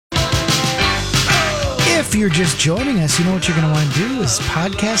If you're just joining us, you know what you're going to want to do is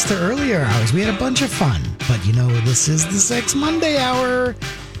podcast the earlier hours. We had a bunch of fun, but this is the Sex Monday hour.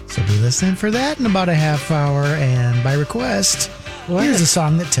 So be listening for that in about a half hour. And by request, here's a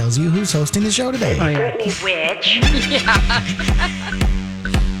song that tells you who's hosting the show today. Brittany Witch.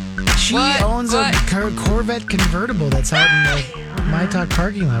 She owns a Corvette convertible that's out in the My Talk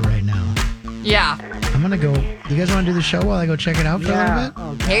parking lot right now. Yeah. I'm going to go. You guys want to do the show while I go check it out for a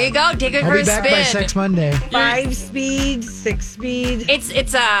little bit? Okay. Here you go. Take it for a spin. I'll be back by Sex Monday. 5-speed, 6-speed.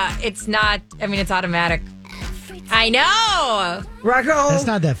 It's not, it's automatic. I know. Rocco. That's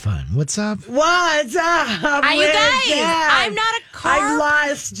not that fun. What's up? What's up? Are you guys? That? I'm not a car. I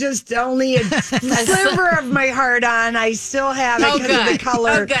lost just only a sliver of my heart on. I still have it because of the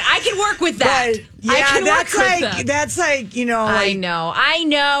color. Oh, good. I can work with that. But, that's like, I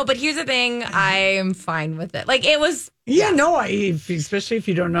know. But here's the thing. I'm fine with it. Like, it was. Especially if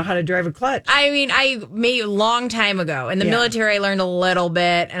you don't know how to drive a clutch. I made a long time ago. In the military, I learned a little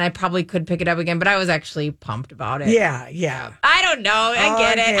bit, and I probably could pick it up again, but I was actually pumped about it. Yeah. I don't know.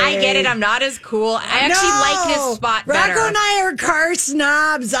 I get it. I'm not as cool. I actually like this spot better. Rocco and I are car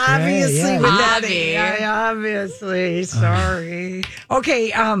snobs, obviously. With that. Obviously. Sorry.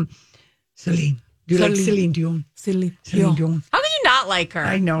 Okay, Celine. Do you like Celine Dion? Celine Dion. How can you not like her?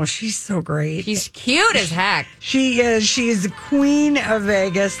 I know. She's so great. She's cute as heck. She is. She is the queen of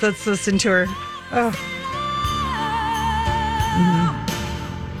Vegas. Let's listen to her. Oh.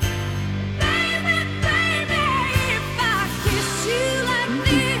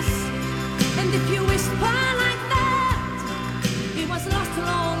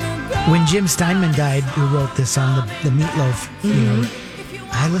 When Jim Steinman died, who wrote this on the Meatloaf,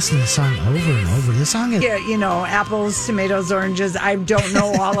 I listen to the song over and over. This song is... apples, tomatoes, oranges. I don't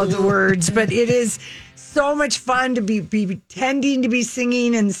know all of the words, but it is so much fun to be pretending to be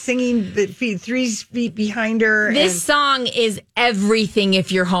singing and singing 3 feet behind her. This song is everything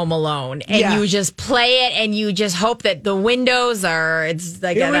if you're home alone. And you just play it and you just hope that the windows are, it's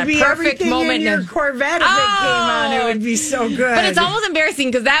like a perfect moment. In your Corvette if it came on, it would be so good. But it's almost embarrassing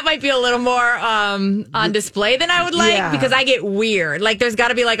because that might be a little more on display than I would like because I get weird. Like there's got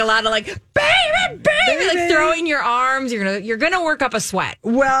to be like a lot of like, baby, like throwing your arms. You're gonna work up a sweat.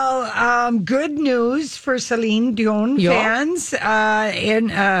 Well, good news for Celine Dion fans.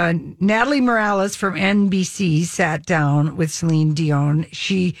 Natalie Morales from NBC sat down with Celine Dion.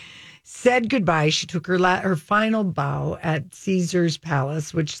 She said goodbye. She took her final bow at Caesar's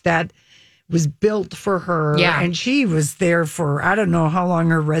Palace, which that was built for her. Yeah. And she was there for, I don't know how long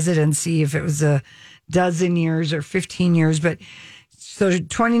her residency, if it was a dozen years or 15 years, but so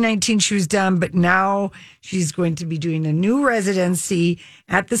 2019 she was done, but now she's going to be doing a new residency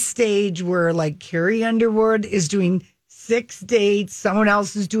at the stage where like Carrie Underwood is doing 6 dates. Someone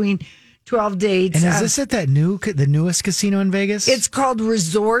else is doing 12 dates. And is this at the newest casino in Vegas? It's called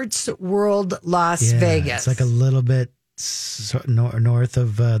Resorts World Las Vegas. It's like a little bit north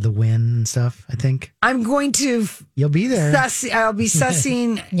of the Wynn and stuff, I think. I'm going to... You'll be there. I'll be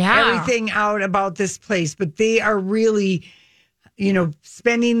sussing everything out about this place, but they are really...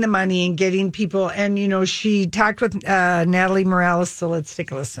 spending the money and getting people. And, she talked with Natalie Morales. So let's take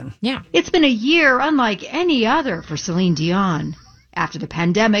a listen. Yeah. It's been a year unlike any other for Celine Dion. After the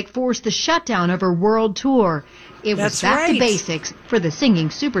pandemic forced the shutdown of her world tour, it was back to basics for the singing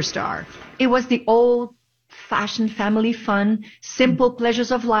superstar. It was the old-fashioned family fun, simple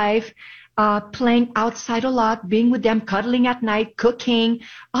pleasures of life, playing outside a lot, being with them, cuddling at night, cooking,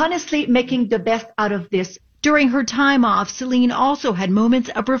 honestly making the best out of this. During her time off, Celine also had moments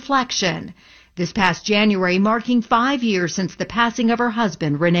of reflection. This past January, marking 5 years since the passing of her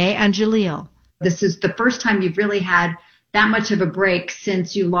husband, René Angelil. This is the first time you've really had that much of a break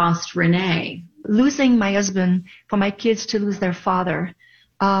since you lost René. Losing my husband, for my kids to lose their father,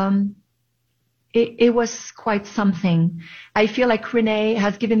 it was quite something. I feel like René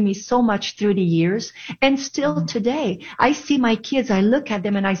has given me so much through the years, and still today, I see my kids, I look at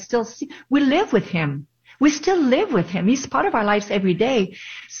them, and I still see, we live with him. We still live with him. He's part of our lives every day.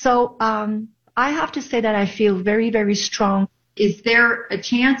 So I have to say that I feel very, very strong. Is there a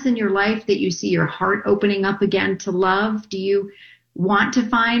chance in your life that you see your heart opening up again to love? Do you want to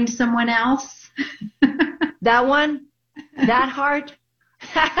find someone else? That one, that heart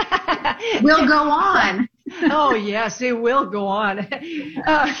will go on. Oh, yes, it will go on.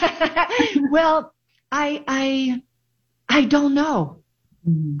 Well, I don't know.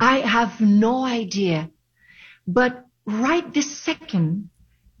 I have no idea. But right this second,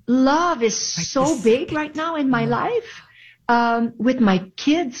 love is so big right now in my life, with my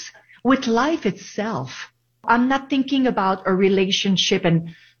kids, with life itself. I'm not thinking about a relationship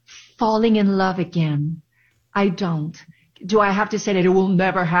and falling in love again. I don't. Do I have to say that it will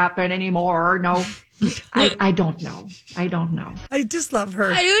never happen anymore? No. I don't know. I don't know. I just love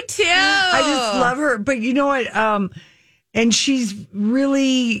her. I do too. I just love her. But you know what? And she's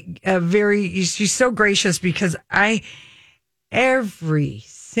really she's so gracious because every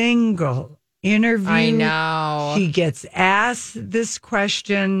single interview, I know, she gets asked this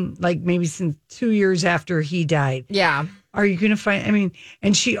question, like maybe since 2 years after he died. Yeah. Are you going to find, I mean,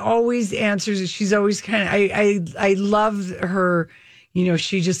 and she always answers it. She's always kind of, I love her, you know,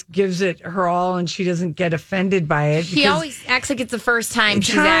 she just gives it her all and she doesn't get offended by it. She always acts like it's the first time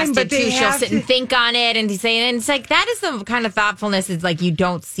she's asked it too. She'll sit and think on it and say it. And it's like, that is the kind of thoughtfulness is like you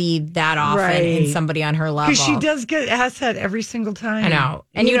don't see that often in somebody on her level. Because she does get asked that every single time. I know.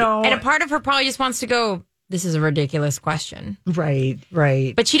 And you know, and a part of her probably just wants to go, this is a ridiculous question. Right.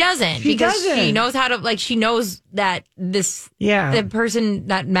 But she doesn't. She knows how to, like, she knows that the person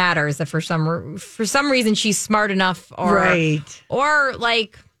that matters, that for some reason she's smart enough or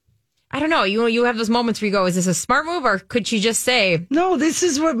like, I don't know. You have those moments where you go, is this a smart move or could she just say? No, this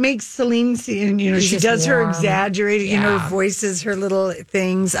is what makes Celine seem, you know, she does her exaggerated, you know, voices, her little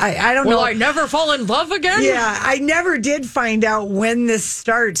things. I don't know. Will I never fall in love again? Yeah, I never did find out when this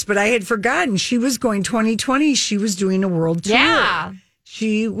starts, but I had forgotten. She was going 2020. She was doing a world tour. Yeah.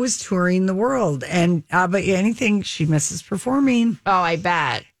 She was touring the world. And but anything, she misses performing. Oh, I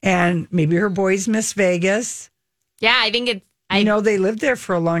bet. And maybe her boys miss Vegas. Yeah, I think it's. You know, they lived there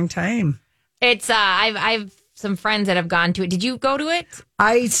for a long time. It's I've some friends that have gone to it. Did you go to it?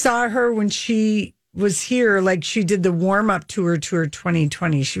 I saw her when she was here. Like she did the warm up tour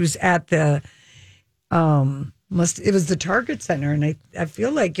 2020. She was at the it was the Target Center, and I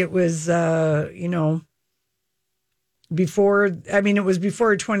feel like it was you know before. I mean, it was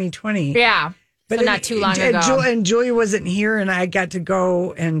before 2020. Yeah, but so not too long ago. And Julia wasn't here, and I got to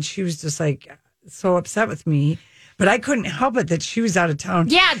go, and she was just like so upset with me. But I couldn't help it that she was out of town.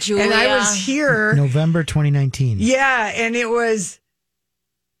 Yeah, Julia. And I was here. November 2019. Yeah, and it was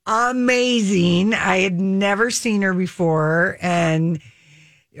amazing. I had never seen her before. And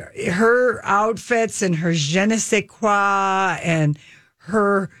her outfits and her je ne sais quoi and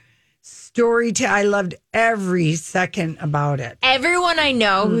her story. I loved every second about it. Everyone I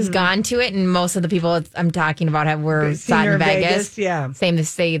know who's gone to it, and most of the people I'm talking about were saw in Vegas. Yeah, the same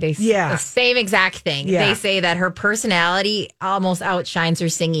exact thing. Yeah. They say that her personality almost outshines her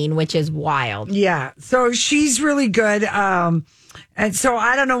singing, which is wild. Yeah, so she's really good. And so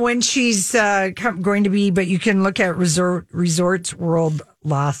I don't know when she's going to be, but you can look at Resorts World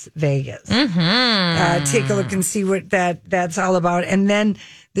Las Vegas. Mm-hmm. Take a look and see what that's all about. And then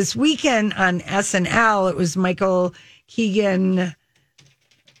this weekend on SNL, it was Michael Keegan.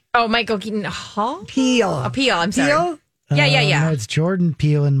 Oh, Michael Keaton Hall? Peele. Peele, I'm sorry. Peele? Yeah. No, it's Jordan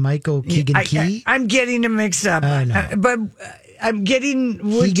Peele and Michael Keegan Key. I'm getting them mixed up. I know. But I'm getting...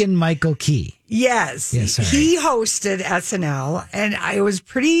 Keegan Michael Key. Yes. He hosted SNL, and it was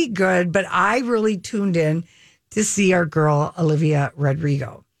pretty good, but I really tuned in to see our girl, Olivia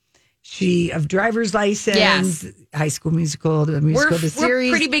Rodrigo. She, of Driver's License, High School Musical, the series. We're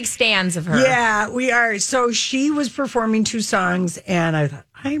pretty big stans of her. Yeah, we are. So she was performing 2 songs, and I thought,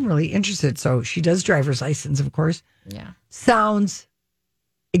 I'm really interested. So she does Driver's License, of course. Yeah. Sounds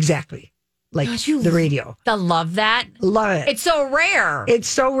exactly like the radio. I love that. Love it. It's so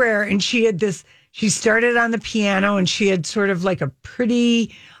rare. And she had this, she started on the piano, and she had sort of like a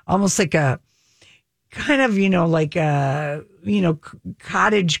pretty, almost like a, kind of, like a,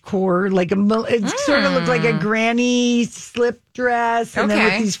 cottage core, like it sort of looked like a granny slip dress. And then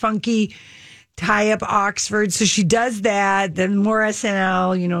with these funky tie up Oxford. So she does that. Then more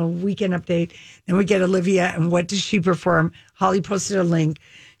SNL, weekend update. Then we get Olivia. And what does she perform? Holly posted a link.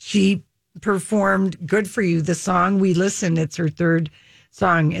 She performed Good For You, the song we listened. It's her 3rd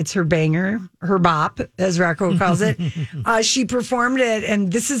song. It's her banger, her bop, as Rocco calls it. She performed it,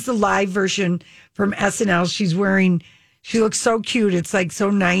 and this is the live version from SNL. She looks so cute. It's like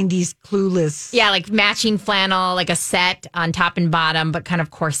so 90s Clueless. Yeah, like matching flannel, like a set on top and bottom, but kind of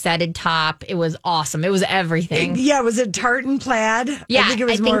corseted top. It was awesome. It was everything. Was it tartan plaid? Yeah, I think it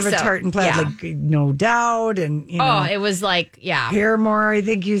was more of a tartan plaid, like No Doubt. And, it was like, Paramore, I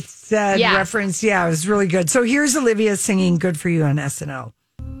think you said, reference. Yeah, it was really good. So here's Olivia singing Good For You on SNL.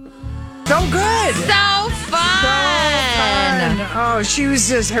 So good. So fun. Oh, she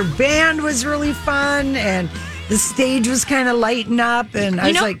was her band was really fun, and the stage was kind of lighting up, and I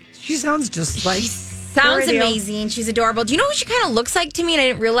was like, she sounds just like... Sounds amazing. She's adorable. Do you know who she kind of looks like to me? And I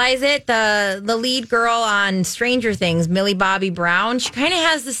didn't realize it. The lead girl on Stranger Things, Millie Bobby Brown. She kind of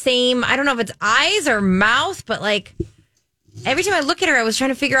has the same, I don't know if it's eyes or mouth, but like every time I look at her, I was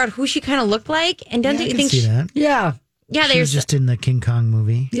trying to figure out who she kind of looked like. And don't you think see that? Yeah. Yeah, she was just in the King Kong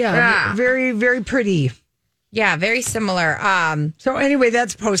movie. Yeah. Very, very pretty. Yeah, very similar. So anyway,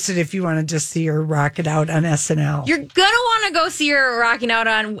 that's posted if you want to just see her rock it out on SNL. You're going to want to go see her rocking out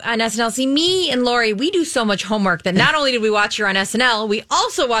on SNL. See, me and Lori, we do so much homework that not only did we watch her on SNL, we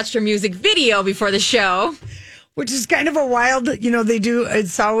also watched her music video before the show. Which is kind of a wild, they do,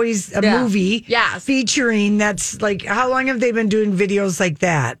 it's always a movie featuring, that's like, how long have they been doing videos like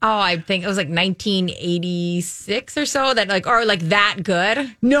that? Oh, I think it was like 1986 or so, that that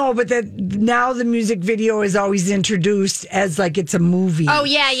good. No, but that now the music video is always introduced as like it's a movie. Oh,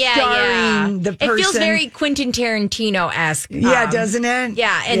 starring the person. It feels very Quentin Tarantino-esque. Yeah, doesn't it?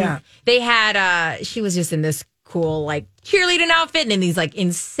 Yeah, and they had, she was just in this cool cheerleading outfit and in these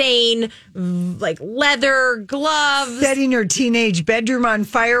insane leather gloves, setting her teenage bedroom on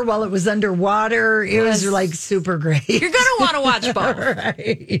fire while it was underwater. It was super great. You're gonna want to watch both.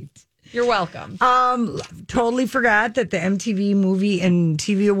 Right. You're welcome. Totally forgot that the MTV Movie and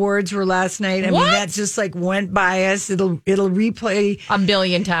TV Awards were last night. I mean, that just went by us. It'll replay a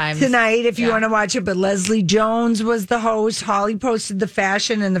billion times tonight if you want to watch it. But Leslie Jones was the host. Holly posted the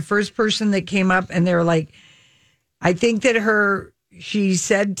fashion, and the first person that came up, and they were like, I think that she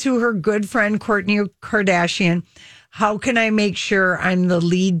said to her good friend, Kourtney Kardashian, how can I make sure I'm the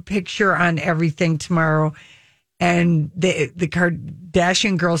lead picture on everything tomorrow? And the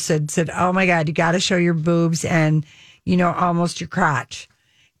Kardashian girl said, oh my God, you got to show your boobs and, almost your crotch.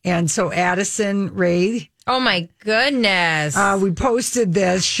 And so Addison Rae. Oh my goodness. We posted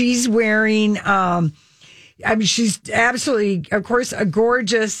this. She's wearing, she's absolutely, of course, a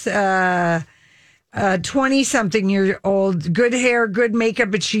gorgeous, 20-something-year-old, good hair, good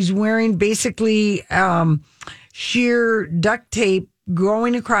makeup, but she's wearing basically sheer duct tape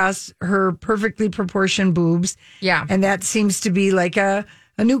going across her perfectly proportioned boobs. Yeah. And that seems to be like a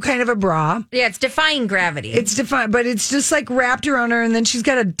new kind of a bra. Yeah, it's defying gravity. It's but it's just wrapped around her, and then she's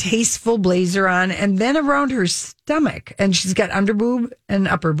got a tasteful blazer on, and then around her stomach, and she's got under boob and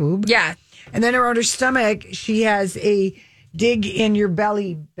upper boob. Yeah. And then around her stomach, she has a dig in your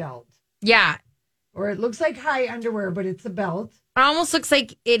belly belt. Yeah. Or it looks like high underwear, but it's a belt. It almost looks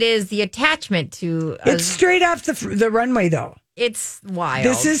like it is the attachment to... It's straight off the runway, though. It's wild.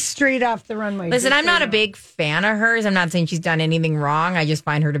 This is straight off the runway. Listen, I'm not a big fan of hers. I'm not saying she's done anything wrong. I just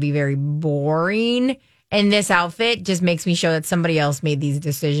find her to be very boring. And this outfit just makes me show that somebody else made these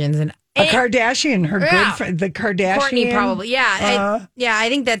decisions. And a Kardashian, her good friend, the Kardashian. Kourtney probably. Yeah. I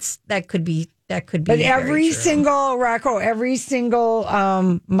think that could be... But every single montage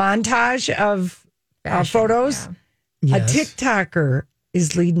of photos, a TikToker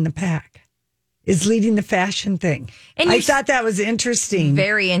is leading the pack, is leading the fashion thing. And I thought that was interesting.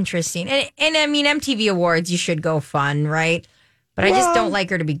 Very interesting. And I mean, MTV Awards, you should go fun, right? But I just don't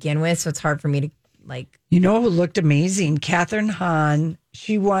like her to begin with, so it's hard for me to You know who looked amazing? Kathryn Hahn.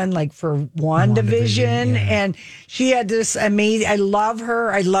 She won for WandaVision, and she had this amazing. I love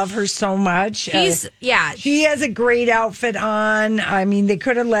her. I love her so much. She has a great outfit on. I mean, they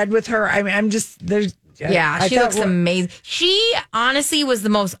could have led with her. I mean, she looks amazing. She honestly was the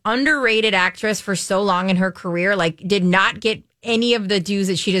most underrated actress for so long in her career. Did not get any of the dues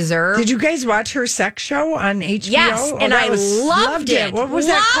that she deserved. Did you guys watch her sex show on HBO? Yes, and I loved it. What was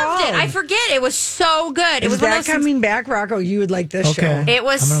that called? I forget. It was so good. Is that coming back, Rocco? You would like this show. It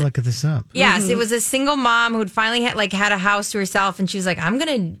was. I'm going to look at this up. Yes, it was a single mom who'd finally had a house to herself, and she was like, I'm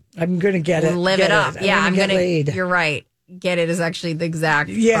gonna get it. Live it up. Yeah, I'm gonna. Laid. You're right. Get it is actually the exact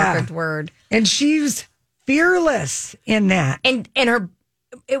perfect word. And she's fearless in that. And her.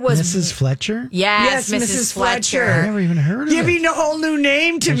 It was Mrs. Fletcher? Yes, Mrs. Fletcher. I never even heard of it. Giving a whole new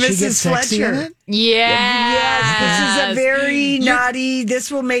name to Mrs. Fletcher. Yes, this is a very naughty, this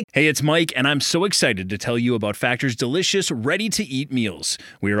will make... Hey, it's Mike, and I'm so excited to tell you about Factor's delicious, ready-to-eat meals.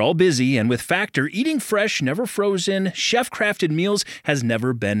 We are all busy, and with Factor, eating fresh, never frozen, chef-crafted meals has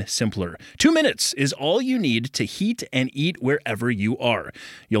never been simpler. 2 minutes is all you need to heat and eat wherever you are.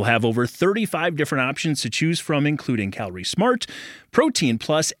 You'll have over 35 different options to choose from, including Calorie Smart, Protein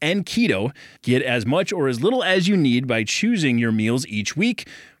Plus, and Keto. Get as much or as little as you need by choosing your meals each week.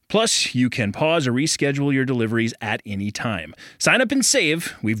 Plus, you can pause or reschedule your deliveries at any time. Sign up and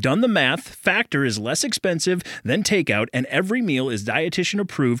save. We've done the math. Factor is less expensive than takeout, and every meal is dietitian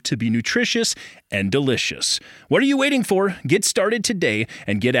approved to be nutritious and delicious. What are you waiting for? Get started today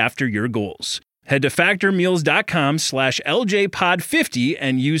and get after your goals. Head to factormeals.com/LJPod50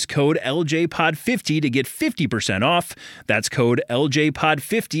 and use code LJPod50 to get 50% off. That's code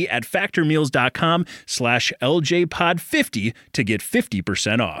LJPod50 at factormeals.com/LJPod50 to get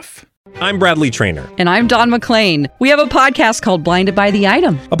 50% off. I'm Bradley Trainer. And I'm Don McClain. We have a podcast called Blinded by the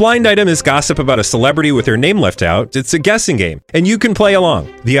Item. A blind item is gossip about a celebrity with their name left out. It's a guessing game, and you can play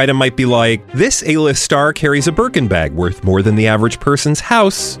along. The item might be like, this A-list star carries a Birkin bag worth more than the average person's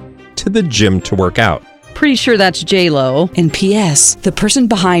house to the gym to work out. Pretty sure that's J-Lo. And P.S. the person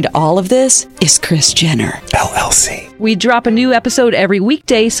behind all of this is Kris Jenner, LLC. We drop a new episode every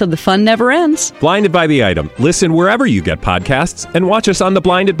weekday so the fun never ends. Blinded by the Item. Listen wherever you get podcasts and watch us on the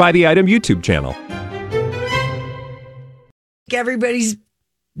Blinded by the Item YouTube channel. Everybody's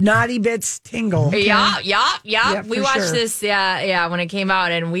naughty bits tingle. Yeah. We watched this, when it came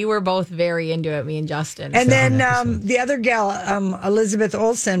out, and we were both very into it, me and Justin. And then the other gal, Elizabeth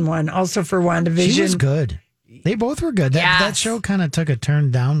Olsen, won also for WandaVision. She was good. They both were good. That show kind of took a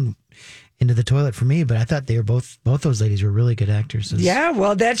turn down into the toilet for me, but I thought they were both those ladies were really good actresses. Yeah,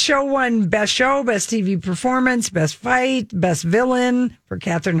 well, that show won Best Show, Best TV Performance, Best Fight, Best Villain for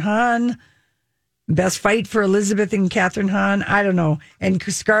Kathryn Hahn. Best fight for Elizabeth and Kathryn Hahn. I don't know. And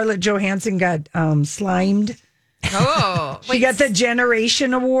Scarlett Johansson got slimed. Oh. She got the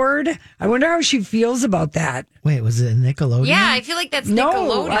Generation Award. I wonder how she feels about that. Wait, was it Nickelodeon? Yeah, I feel like that's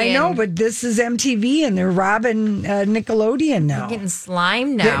Nickelodeon. No, I know, but this is MTV, and they're robbing Nickelodeon now. They're getting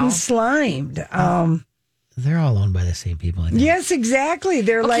slimed now. They're all owned by the same people, I think. Yes, exactly.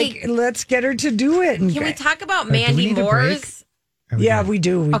 They're like, let's get her to do it. Can we talk about Mandy Moore's? Yeah, we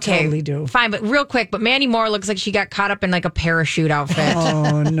do. We totally do. Fine, but real quick, but Mandy Moore looks like she got caught up in like a parachute outfit.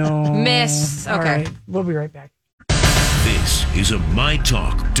 Oh, no. Miss. Okay. All right. We'll be right back. This is a My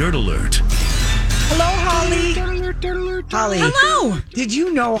Talk Dirt Alert. Hello, Holly. Holly. Hello. Did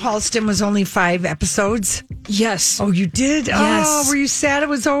you know Halston was only 5 episodes? Yes. Oh, you did? Yes. Oh, were you sad it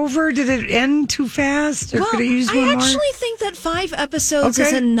was over? Did it end too fast? Or could it use one more? I actually think that 5 episodes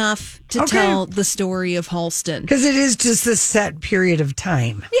is enough to tell the story of Halston. Because it is just a set period of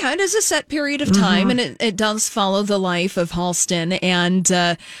time. Yeah, it is a set period of time, and it does follow the life of Halston. And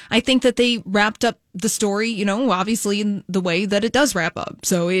I think that they wrapped up the story, obviously in the way that it does wrap up.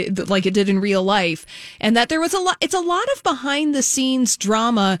 So like it did in real life. And that there was it's a lot of behind the scenes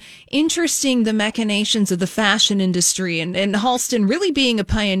drama, interesting the machinations of the fashion industry and Halston really being a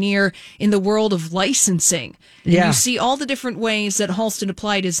pioneer in the world of licensing. Yeah. You see all the different ways that Halston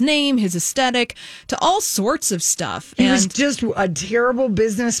applied his name, his aesthetic to all sorts of stuff. He was just a terrible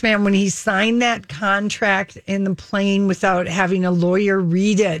businessman when he signed that contract in the plane without having a lawyer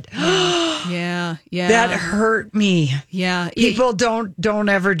read it. Yeah. That hurt me. Yeah. People don't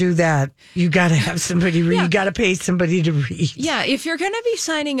ever do that. You got to have somebody read. Yeah. You got to pay somebody to read. Yeah, if you're going to be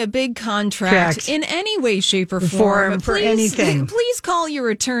signing a big contract in any way, shape, or form, for anything, please call your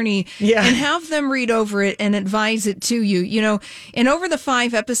attorney and have them read over it and advise it to you. And over the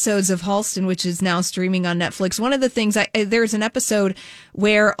 5 episodes of Halston, which is now streaming on Netflix, one of the things there's an episode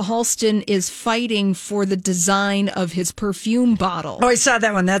where Halston is fighting for the design of his perfume bottle. Oh, I saw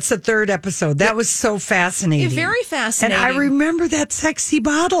that one. That's the 3rd episode. That was so fascinating. Very fascinating. And I remember that sexy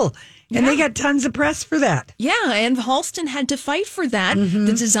bottle. And they got tons of press for that. Yeah, and Halston had to fight for that.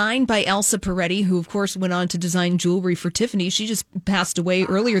 The design by Elsa Peretti, who, of course, went on to design jewelry for Tiffany. She just passed away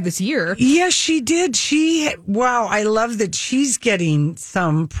earlier this year. Yes, she did. Wow, I love that she's getting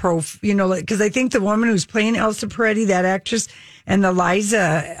some because I think the woman who's playing Elsa Peretti, that actress, and the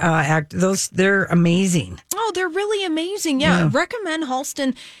Liza they're amazing. Oh, they're really amazing. Yeah. Recommend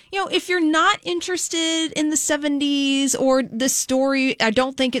Halston. If you're not interested in the 70s or this story, I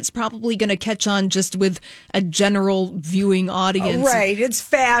don't think it's probably going to catch on just with a general viewing audience. Right. It's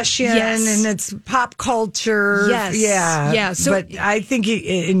fashion and it's pop culture. Yes. Yeah. Yeah. So, but I think,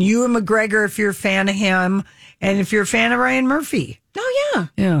 and Ewan McGregor, if you're a fan of him, and if you're a fan of Ryan Murphy. Oh,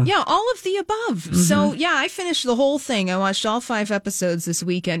 yeah. Yeah, all of the above. So, I finished the whole thing. I watched all 5 episodes this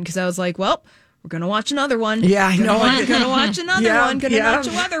weekend because I was like, well, we're going to watch another one. Yeah, I know. Going to watch another one. Going to watch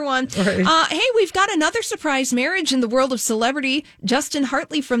another one. Right. Hey, we've got another surprise marriage in the world of celebrity. Justin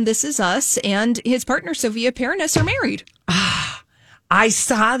Hartley from This Is Us and his partner, Sophia Pernas, are married. I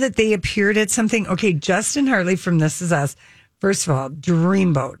saw that they appeared at something. Okay, Justin Hartley from This Is Us. First of all,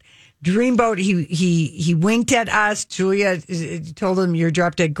 Dreamboat. He winked at us. Julia told him, "You're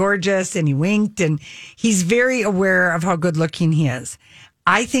drop dead gorgeous," and he winked, and he's very aware of how good looking he is.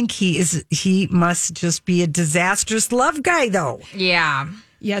 I think he must just be a disastrous love guy, though. Yeah.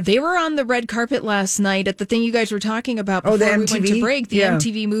 Yeah, they were on the red carpet last night at the thing you guys were talking about before we went to break, the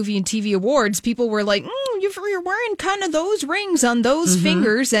MTV Movie and TV Awards. People were like, you're wearing kind of those rings on those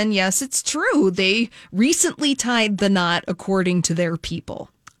fingers. And yes, it's true. They recently tied the knot according to their people.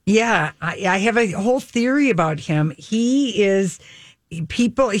 Yeah, I have a whole theory about him. He's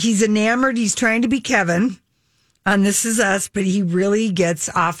enamored. He's trying to be Kevin. on This Is Us, but he really gets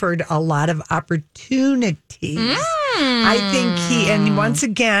offered a lot of opportunities. I think and once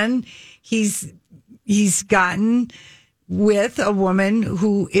again, he's gotten with a woman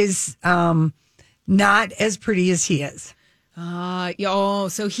who is not as pretty as he is.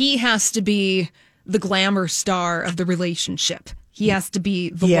 So he has to be the glamour star of the relationship. He has to be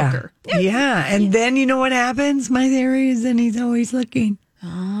the looker. Yeah. And then you know what happens? My theory is then he's always looking.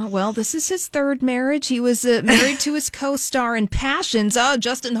 Well, this is his third marriage. He was married to his co-star in Passions.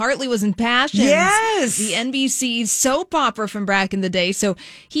 Justin Hartley was in Passions. Yes. The NBC soap opera from back in the day. So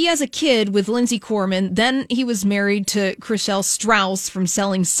he has a kid with Lindsay Corman. Then he was married to Chriselle Strauss from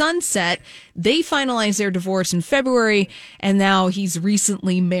Selling Sunset. They finalized their divorce in February, and now he's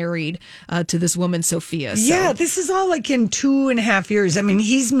recently married to this woman, Sophia. So. Yeah, this is all like in 2.5 years. I mean,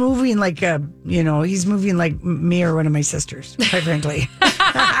 he's moving like me or one of my sisters, quite frankly.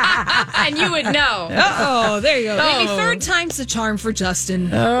 And you would know. There you go. Maybe third time's the charm for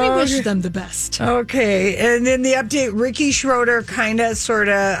Justin. We wish them the best. Okay. And then the update, Ricky Schroeder sort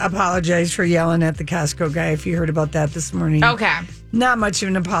of apologized for yelling at the Costco guy, if you heard about that this morning. Okay. Not much of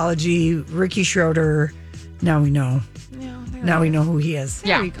an apology. Ricky Schroeder, now we know. Now we know who he is.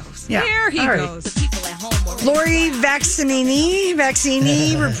 There he goes. Yeah. There he goes. The people at home. Lori Vaccini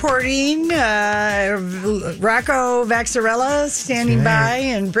reporting. Rocco Vaxarella standing by,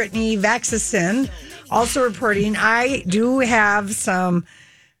 and Brittany Vaxison also reporting. I do have some.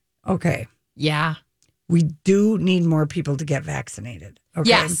 Okay. Yeah. We do need more people to get vaccinated. Okay.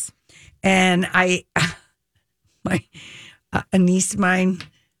 Yes. And a niece of mine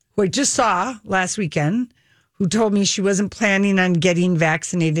who I just saw last weekend, who told me she wasn't planning on getting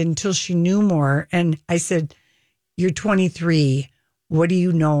vaccinated until she knew more. And I said, you're 23. What do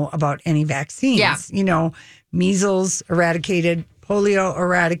you know about any vaccines? Yeah. You know, measles eradicated, polio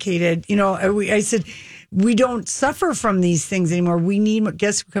eradicated. You know, I said, we don't suffer from these things anymore. We need,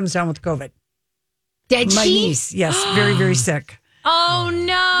 guess who comes down with COVID? Did My she? niece. Yes, very, very sick. Oh, no.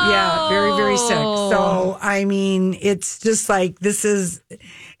 Yeah, very, very sick. So, I mean, it's just like this is...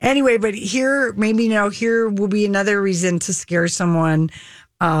 Anyway, but here will be another reason to scare someone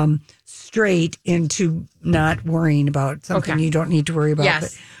straight into not worrying about something you don't need to worry about.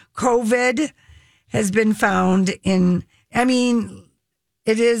 Yes. But COVID has been found in... I mean,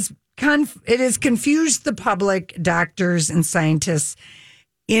 it has confused the public, doctors, and scientists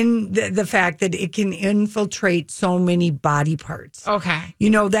in the fact that it can infiltrate so many body parts. Okay. You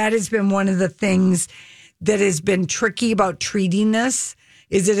know, that has been one of the things that has been tricky about treating this,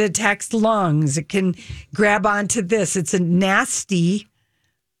 is it attacks lungs. It can grab onto this. It's a nasty,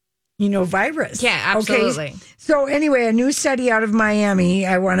 virus. Yeah, absolutely. Okay? So anyway, a new study out of Miami.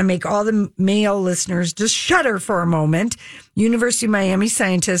 I want to make all the male listeners just shudder for a moment. University of Miami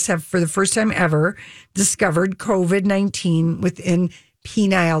scientists have, for the first time ever, discovered COVID-19 within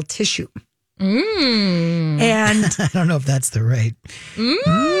penile tissue. And I don't know if that's the right.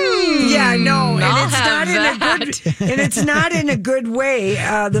 Yeah, no, and it's not in a good way.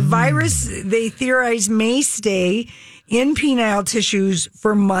 The virus, they theorize, may stay in penile tissues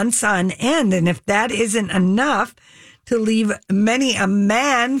for months on end, and if that isn't enough to leave many a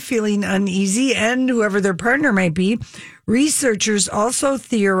man feeling uneasy, and whoever their partner might be, researchers also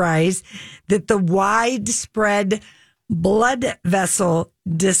theorize that the widespread blood vessel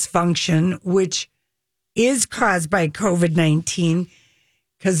dysfunction, which is caused by COVID-19,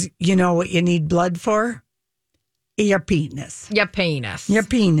 because you know what you need blood for? Your penis. Your penis. Your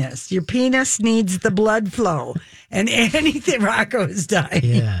penis. Your penis needs the blood flow. And anything, Rocco has died.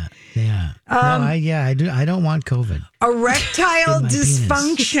 Yeah. I do. I don't want COVID. Erectile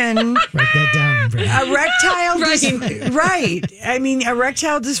dysfunction. Write that down. Right. I mean,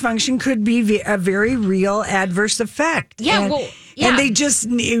 erectile dysfunction could be a very real adverse effect. Yeah. And they just,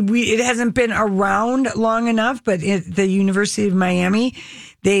 it hasn't been around long enough, but at the University of Miami,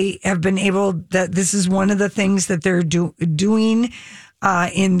 they have been able, that this is one of the things that they're doing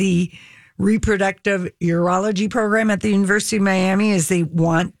in the reproductive urology program at the University of Miami, is they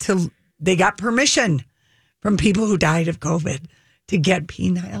got permission from people who died of COVID to get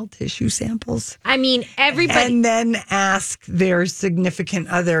penile tissue samples. I mean, everybody. And then ask their significant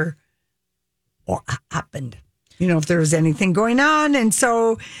other what happened. If there was anything going on. And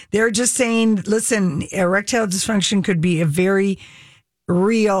so they're just saying, listen, erectile dysfunction could be a very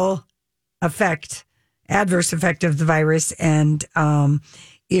real adverse effect of the virus. And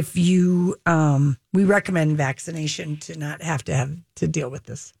if you, we recommend vaccination to not have to deal with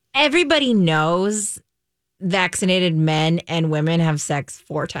this. Everybody knows vaccinated men and women have sex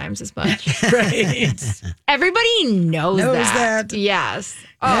 4 times as much. Right. Everybody knows that. Yes.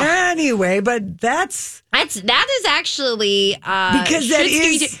 Anyway, but that is actually because that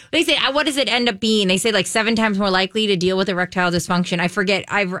is. They say what does it end up being? They say like 7 times more likely to deal with erectile dysfunction. I forget.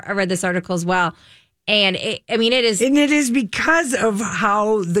 I read this article as well. And it is. And it is because of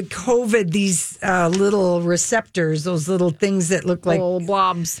how the COVID, these little receptors, those little things that look like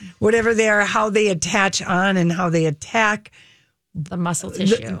blobs, whatever they are, how they attach on and how they attack the muscle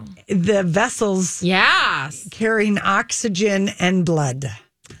tissue, the vessels, carrying oxygen and blood.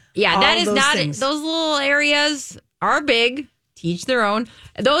 Yeah, that is not things. Those little areas are big. Teach their own.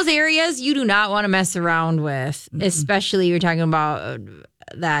 Those areas you do not want to mess around with, especially you're talking about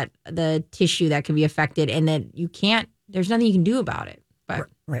that the tissue that can be affected, and that you can't. There's nothing you can do about it. But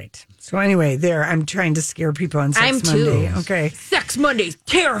right. So anyway, I'm trying to scare people on Sex Monday. Okay, Sex Monday's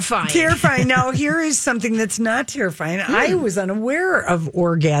terrifying. Terrifying. Now here is something that's not terrifying. I was unaware of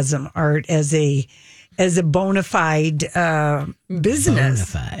orgasm art as a bona fide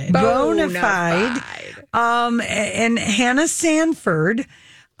business. Bona fide. And Hannah Sanford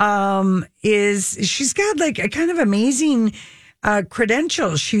she's got like a kind of amazing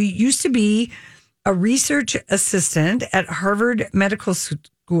credentials. She used to be a research assistant at Harvard Medical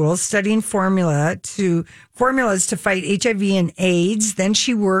School studying formulas to fight HIV and AIDS. Then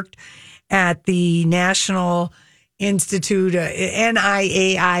she worked at the National Institute,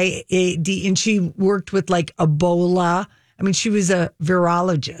 NIAID, and she worked with like Ebola. I mean, she was a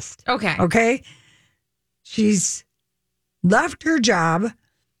virologist. Okay. She's left her job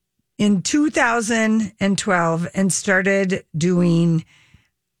in 2012 and started doing,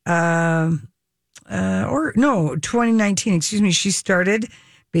 2019, excuse me. She started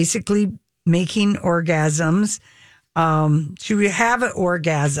basically making orgasms. She would have an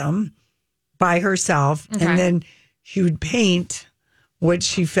orgasm by herself, and then she would paint what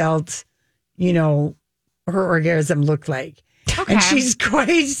she felt, her orgasm looked like. Okay. And she's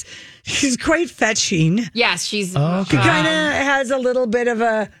quite fetching. Yes, she's. She kind of has a little bit of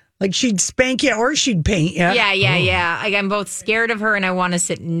a, like she'd spank you or she'd paint you. Yeah. Like I'm both scared of her and I want to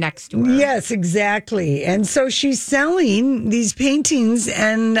sit next to her. Yes, exactly. And so she's selling these paintings,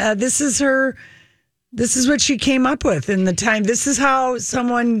 and this is what she came up with in the time. This is how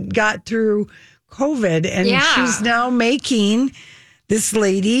someone got through COVID, and she's now making this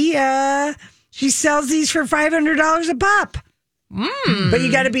lady. She sells these for $500 a pop. But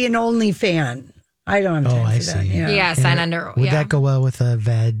you got to be an OnlyFan. I don't have time for that. Yeah, sign under. Would that go well with a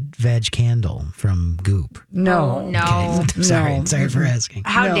veg candle from Goop? No. Okay. Sorry for asking.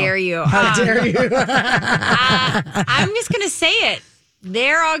 How dare you? How dare you? I'm just going to say it.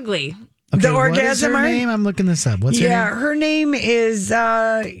 They're ugly. Okay, the orgasm what is her name? I'm looking this up. What's her name? Her name is,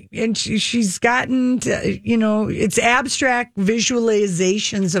 and she's gotten, it's abstract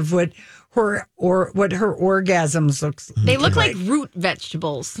visualizations of what her orgasms looks. They look like root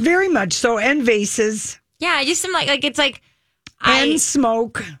vegetables. Very much so, and vases. Yeah, I just am like it's like and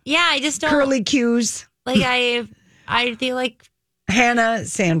smoke. Yeah, I just don't curly cues. Like I feel like Hannah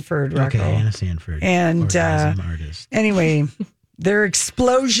Sanford. Rocco. Okay, Hannah Sanford, and artist. Anyway. There are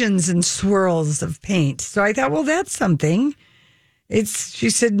explosions and swirls of paint. So I thought, well, that's something. She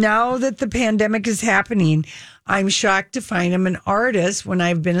said, now that the pandemic is happening, I'm shocked to find I'm an artist when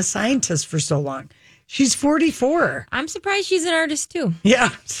I've been a scientist for so long. She's 44. I'm surprised she's an artist too. Yeah.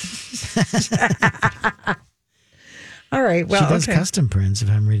 All right. Well, she does custom prints, if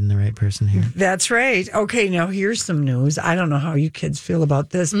I'm reading the right person here. That's right. Okay, now here's some news. I don't know how you kids feel about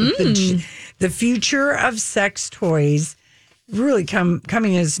this, but the future of sex toys, really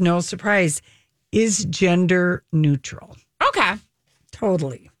coming as no surprise, is gender neutral. Okay.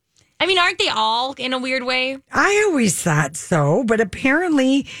 Totally. I mean, aren't they all in a weird way? I always thought so, but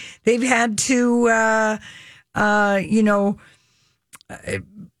apparently they've had to,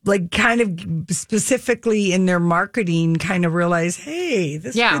 like kind of specifically in their marketing kind of realize, hey,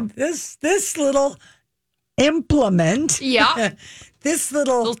 this little implement. Yeah. This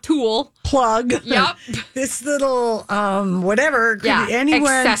little tool plug. Yep. This little whatever.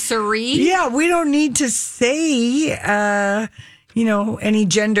 Accessory. Yeah, we don't need to say any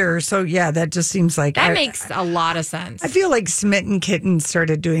gender. So yeah, that just seems like that makes a lot of sense. I feel like Smitten Kitten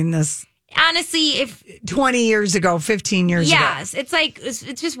started doing this. Honestly, if 20 years ago, 15 years ago. Yes, it's like it's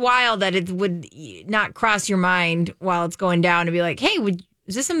just wild that it would not cross your mind while it's going down to be like, hey,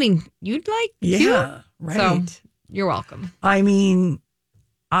 is this something you'd like? Yeah, right. So, you're welcome. I mean,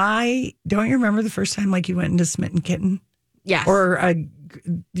 don't you remember the first time like you went into Smitten Kitten? Yes. Or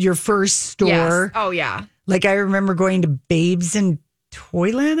your first store? Yes. Oh, yeah. Like I remember going to Babes in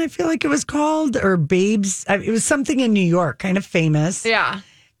Toyland, I feel like it was called, or Babes. It was something in New York, kind of famous. Yeah.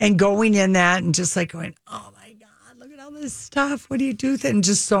 And going in that and just like going, oh my God, look at all this stuff. What do you do with it? And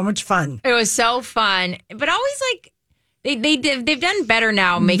just so much fun. It was so fun. But always like, they've done better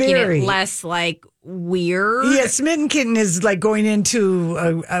now, making it less like weird. Yeah, Smitten Kitten is like going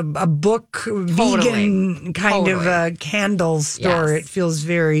into a book, vegan kind of a candle store. Yes. It feels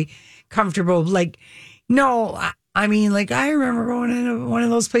very comfortable. Like, no, I mean, like I remember going into one of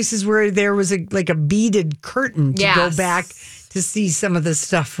those places where there was a beaded curtain to go back to see some of the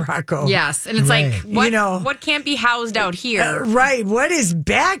stuff, Rocco. Yes, and it's like, what can't be housed out here? Right, what is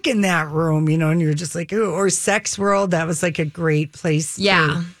back in that room? And you're just like, ooh, or Sex World, that was like a great place.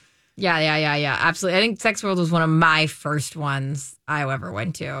 Yeah. Yeah, absolutely. I think Sex World was one of my first ones I ever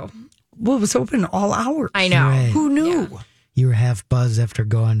went to. Well, it was open all hours. I know. Right. Who knew? Yeah. You were half buzzed after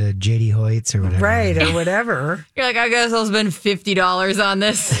going to JD Hoyt's or whatever. Right, or whatever. You're like, I guess I'll spend $50 on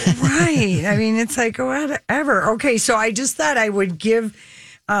this. Right. I mean, it's like, whatever. Okay, so I just thought I would give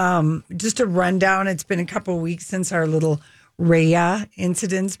just a rundown. It's been a couple of weeks since our little Rhea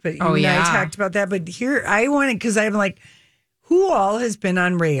incidents, but you and I talked about that. But here, I wanted, because I'm like, who all has been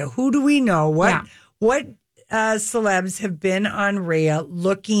on Rhea? Who do we know? What celebs have been on Rhea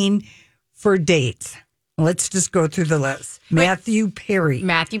looking for dates? Let's just go through the list. Matthew Perry,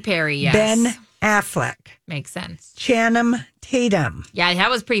 yes. Ben Affleck. Makes sense. Channing Tatum. Yeah, that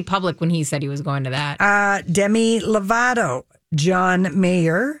was pretty public when he said he was going to that. Demi Lovato, John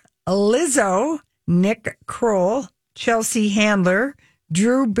Mayer, Lizzo, Nick Kroll, Chelsea Handler,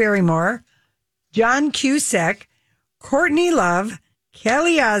 Drew Barrymore, John Cusack, Courtney Love,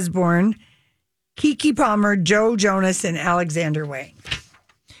 Kelly Osbourne, Keke Palmer, Joe Jonas, and Alexander Wang.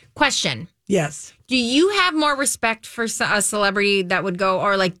 Question. Yes. Do you have more respect for a celebrity that would go,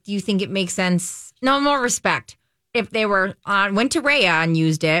 or like, do you think it makes sense? No, more respect if they were went to Rhea and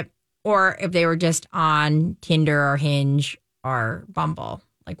used it, or if they were just on Tinder or Hinge or Bumble,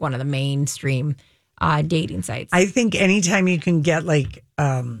 like one of the mainstream dating sites. I think anytime you can get like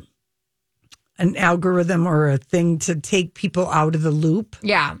an algorithm or a thing to take people out of the loop.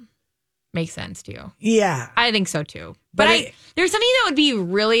 Yeah. Makes sense to you. Yeah. I think so too. But there's something that would be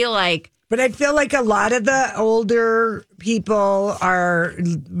really like. But I feel like a lot of the older people are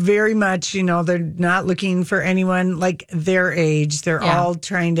very much, they're not looking for anyone like their age. They're all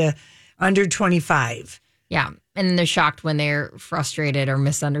trying to under 25. Yeah. And they're shocked when they're frustrated or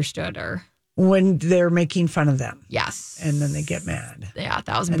misunderstood or when they're making fun of them. Yes. And then they get mad. Yeah,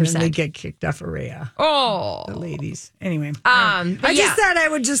 1,000%. And then they get kicked off of Rhea. Oh. The ladies. Anyway. I just thought I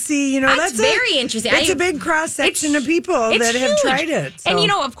would just see, that's very interesting. It's a big cross-section of people that have tried it. So. And,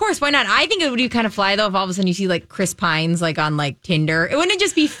 of course, why not? I think it would be kind of fly, though, if all of a sudden you see, like, Chris Pines, like, on, like, Tinder. It wouldn't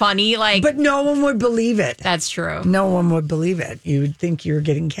just be funny, like... But no one would believe it. That's true. No one would believe it. You would think you were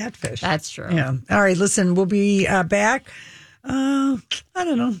getting catfish. That's true. Yeah. All right, listen, we'll be back. I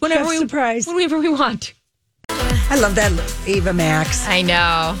don't know. Whenever we want. I love that Ava Max. I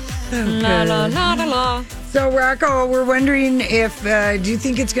know. La, la, la, la, la. So, Rocco, we're wondering if, do you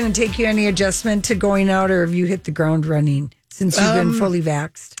think it's going to take you any adjustment to going out, or have you hit the ground running since you've been fully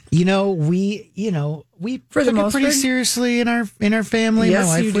vaxxed? We took it pretty seriously in our family. Yes,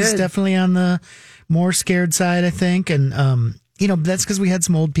 my wife was definitely on the more scared side, I think. And, that's because we had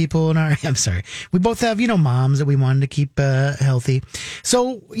some old people we both have, moms that we wanted to keep healthy.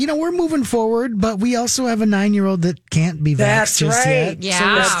 So, we're moving forward, but we also have a 9-year-old that can't be vaxxed just yet. Yeah.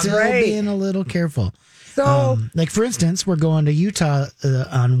 So we're still being a little careful. So, like, for instance, we're going to Utah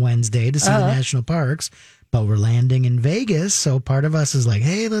on Wednesday to see the national parks, but we're landing in Vegas. So part of us is like,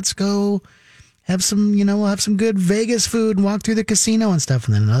 hey, let's go have some, we'll have some good Vegas food and walk through the casino and stuff.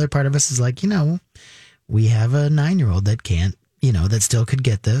 And then another part of us is like, we have a 9-year-old that can't, that still could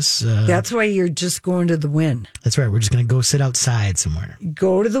get this. That's why you're just going to the Wynn. That's right. We're just going to go sit outside somewhere.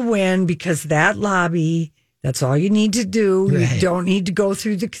 Go to the Wynn, because that lobby, that's all you need to do. Right. You don't need to go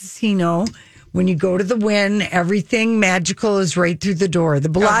through the casino. When you go to the Wynn, everything magical is right through the door. The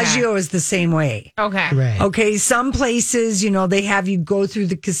Bellagio is the same way. Okay. Right. Okay. Some places, they have you go through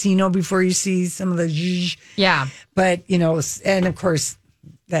the casino before you see some of the Yeah. But, and of course,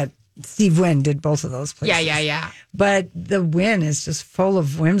 that Steve Wynn did both of those places. Yeah. But the Wynn is just full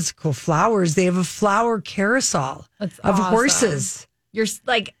of whimsical flowers. They have a flower carousel of horses. You're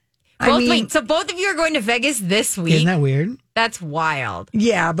like, so both of you are going to Vegas this week? Isn't that weird? That's wild.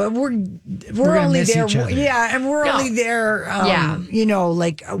 Yeah, but we're only there. Yeah, and we're only there.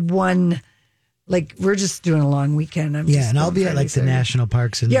 Like like we're just doing a long weekend. And I'll be at like the national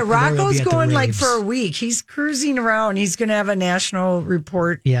parks. And Rocco's going like for a week. He's cruising around. He's going to have a national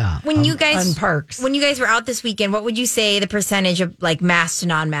report. Yeah, when you guys on parks. When you guys were out this weekend, what would you say the percentage of like mask to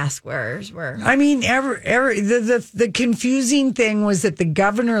non-mask wearers were? I mean, the confusing thing was that the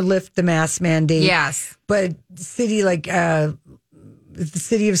governor lifted the mask mandate. Yes, but city like. The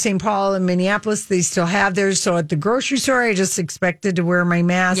city of St. Paul and Minneapolis, they still have theirs. So at the grocery store, I just expected to wear my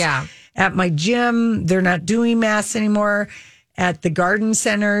mask. Yeah. At my gym, they're not doing masks anymore. At the garden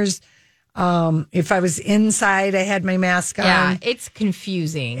centers, if I was inside, I had my mask on. Yeah, it's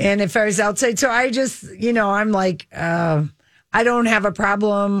confusing. And if I was outside, so I just, I'm like, I don't have a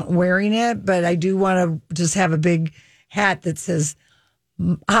problem wearing it, but I do want to just have a big hat that says,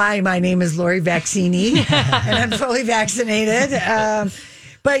 "Hi, my name is Lori Vaccini, and I'm fully vaccinated."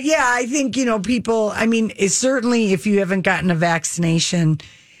 But yeah, I think, people, I mean, it's certainly if you haven't gotten a vaccination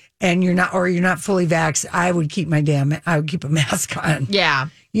and you're not fully vaxxed, I would keep a mask on. Yeah.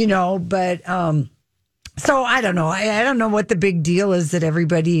 But, so I don't know. I don't know what the big deal is that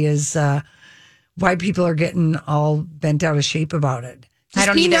everybody is, why people are getting all bent out of shape about it. Just I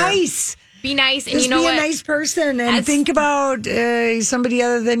don't be either. nice. Be nice, and just you know be a nice person, and think about somebody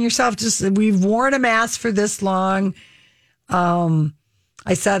other than yourself. Just we've worn a mask for this long.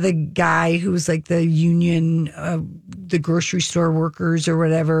 I saw the guy who was like the union, the grocery store workers or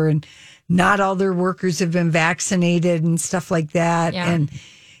whatever, and not all their workers have been vaccinated and stuff like that. Yeah. And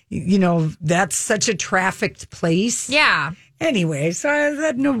that's such a trafficked place. Yeah. Anyway, so I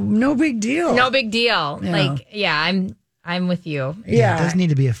thought no big deal. No big deal. Yeah. I'm with you. Yeah, it does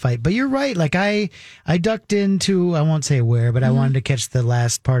need to be a fight. But you're right. Like I ducked into, I won't say where, but I wanted to catch the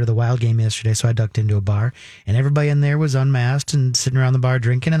last part of the Wild game yesterday. So I ducked into a bar and everybody in there was unmasked and sitting around the bar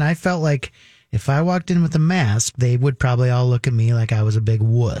drinking. And I felt like if I walked in with a mask, they would probably all look at me like I was a big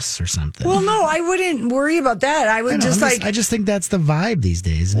wuss or something. Well, no, I wouldn't worry about that. I would I just think that's the vibe these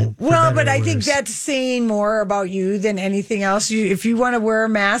days. Well, but I think that's saying more about you than anything else. If you want to wear a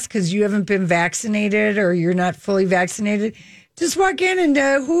mask because you haven't been vaccinated or you're not fully vaccinated, just walk in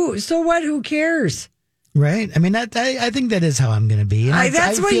and so what? Who cares? Right. I mean, I think that is how I'm going to be.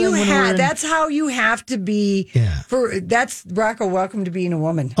 That's what you have. That's how you have to be. Yeah. That's Rocco. Welcome to being a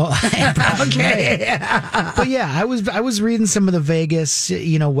woman. Oh, okay. Yeah. But yeah, I was reading some of the Vegas,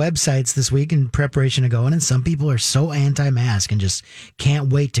 websites this week in preparation of going, and some people are so anti-mask and just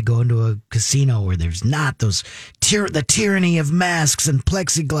can't wait to go into a casino where there's not the tyranny of masks and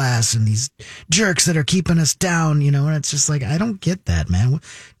plexiglass and these jerks that are keeping us down. And it's just like I don't get that, man.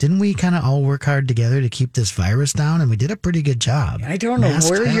 Didn't we kind of all work hard together to keep this virus down, and we did a pretty good job. I don't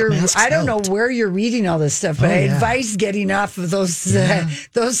know where you're reading all this stuff, but I advise getting off of those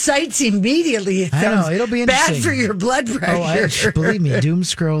sites immediately. I know it'll be interesting. Bad for your blood pressure. Believe me, doom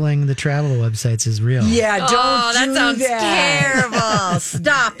scrolling the travel websites is real. Yeah, don't. That sounds terrible.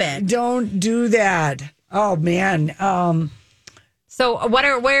 Stop it. Don't do that. Oh man. So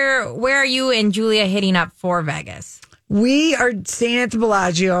where are you and Julia hitting up for Vegas? We are staying at the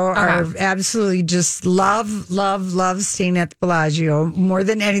Bellagio. Are absolutely just love staying at the Bellagio more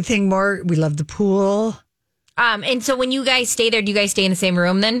than anything. We love the pool. And so when you guys stay there, do you guys stay in the same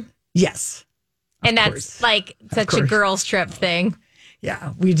room then? Yes. And that's like such a girls' trip thing.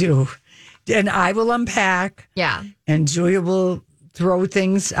 Yeah, we do. And I will unpack. Yeah. And Julia will throw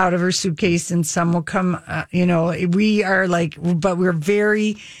things out of her suitcase, and some will come. We are but we're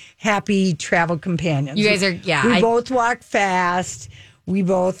very happy travel companions. You guys are, We both walk fast. We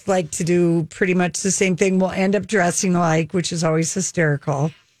both like to do pretty much the same thing. We'll end up dressing alike, which is always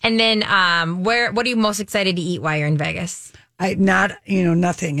hysterical. And then, what are you most excited to eat while you're in Vegas?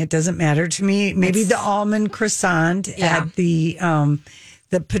 Nothing. It doesn't matter to me. Maybe the almond croissant at the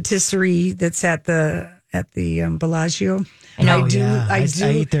patisserie that's at the Bellagio. I know. I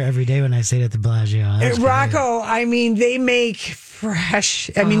eat there every day when I stay at the Bellagio. Rocco, I mean, they make fresh.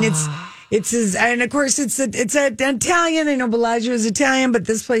 I mean, and of course it's an Italian. I know Bellagio is Italian, but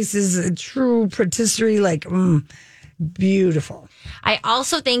this place is a true patisserie. Beautiful. I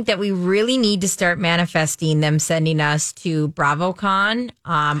also think that we really need to start manifesting them sending us to BravoCon.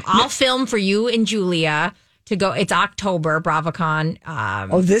 I'll film for you and Julia to go. It's October,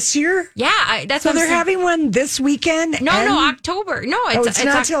 BravoCon. This year? Yeah, that's so what they're having one this weekend. No, October. No, it's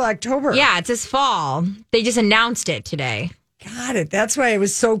not till October. Yeah, it's this fall. They just announced it today. Got it. That's why I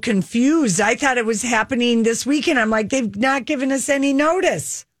was so confused. I thought it was happening this weekend. I'm like, they've not given us any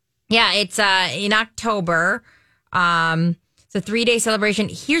notice. Yeah, it's in October. It's a 3-day celebration.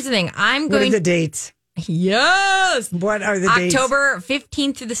 Here's the thing. What are the dates? Yes. What are the dates? October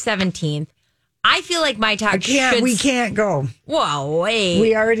 15th through the 17th. I feel like my talk we can't go. Whoa, wait.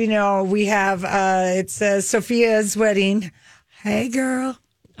 We already know. We have, it's Sophia's wedding. Hey, girl.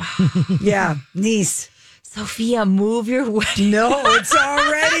 Yeah, niece. Sophia, move your wedding. No, it's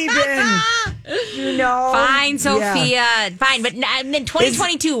already been. Fine, Sophia. Yeah. Fine. But in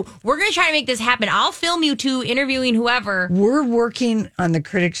 2022, we're going to try to make this happen. I'll film you two interviewing whoever. We're working on the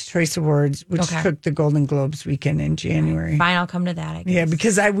Critics' Choice Awards, which took the Golden Globes weekend in January. Fine, I'll come to that, I guess. Yeah,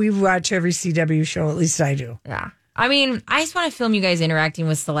 because we watch every CW show. At least I do. Yeah. I mean, I just want to film you guys interacting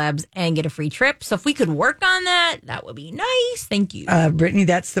with celebs and get a free trip. So if we could work on that, that would be nice. Thank you. Brittany,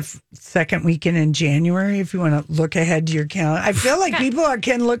 that's the second weekend in January. If you want to look ahead to your calendar. I feel like people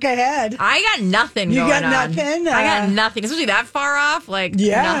can look ahead. I got nothing You going got nothing? I got nothing. Especially that far off.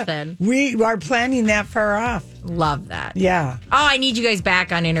 Nothing. We are planning that far off. Love that. Yeah. Oh, I need you guys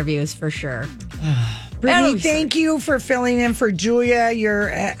back on interviews for sure. Brittany, thank you for filling in for Julia. You're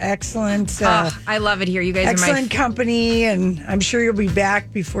excellent. I love it here. You guys excellent are my company, and I'm sure you'll be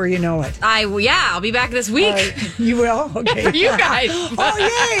back before you know it. I'll be back this week. You will? Okay. For you guys.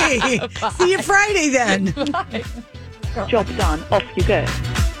 Oh, yay. See you Friday then. Job done. Off you go.